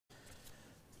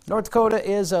North Dakota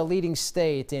is a leading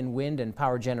state in wind and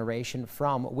power generation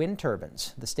from wind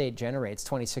turbines. The state generates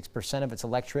 26% of its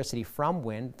electricity from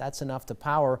wind. That's enough to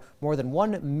power more than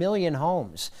 1 million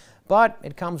homes. But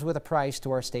it comes with a price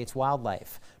to our state's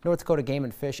wildlife. North Dakota Game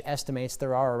and Fish estimates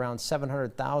there are around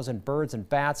 700,000 birds and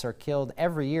bats are killed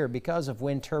every year because of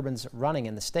wind turbines running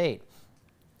in the state.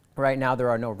 Right now, there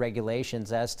are no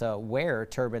regulations as to where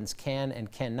turbines can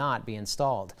and cannot be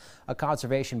installed. A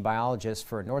conservation biologist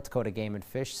for North Dakota Game and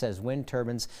Fish says wind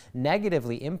turbines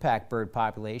negatively impact bird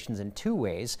populations in two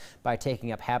ways: by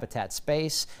taking up habitat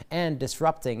space and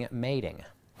disrupting mating.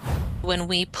 When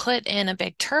we put in a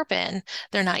big turbine,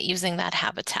 they're not using that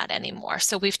habitat anymore.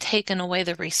 So we've taken away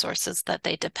the resources that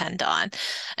they depend on.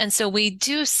 And so we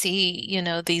do see,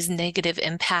 these negative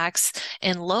impacts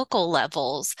in local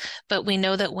levels, but we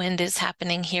know that wind is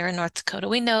happening here in North Dakota.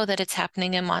 We know that it's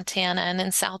happening in Montana and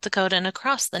in South Dakota and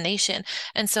across the nation.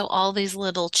 And so all these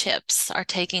little chips are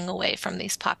taking away from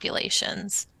these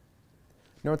populations.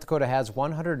 North Dakota has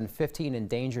 115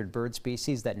 endangered bird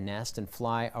species that nest and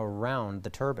fly around the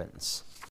turbines.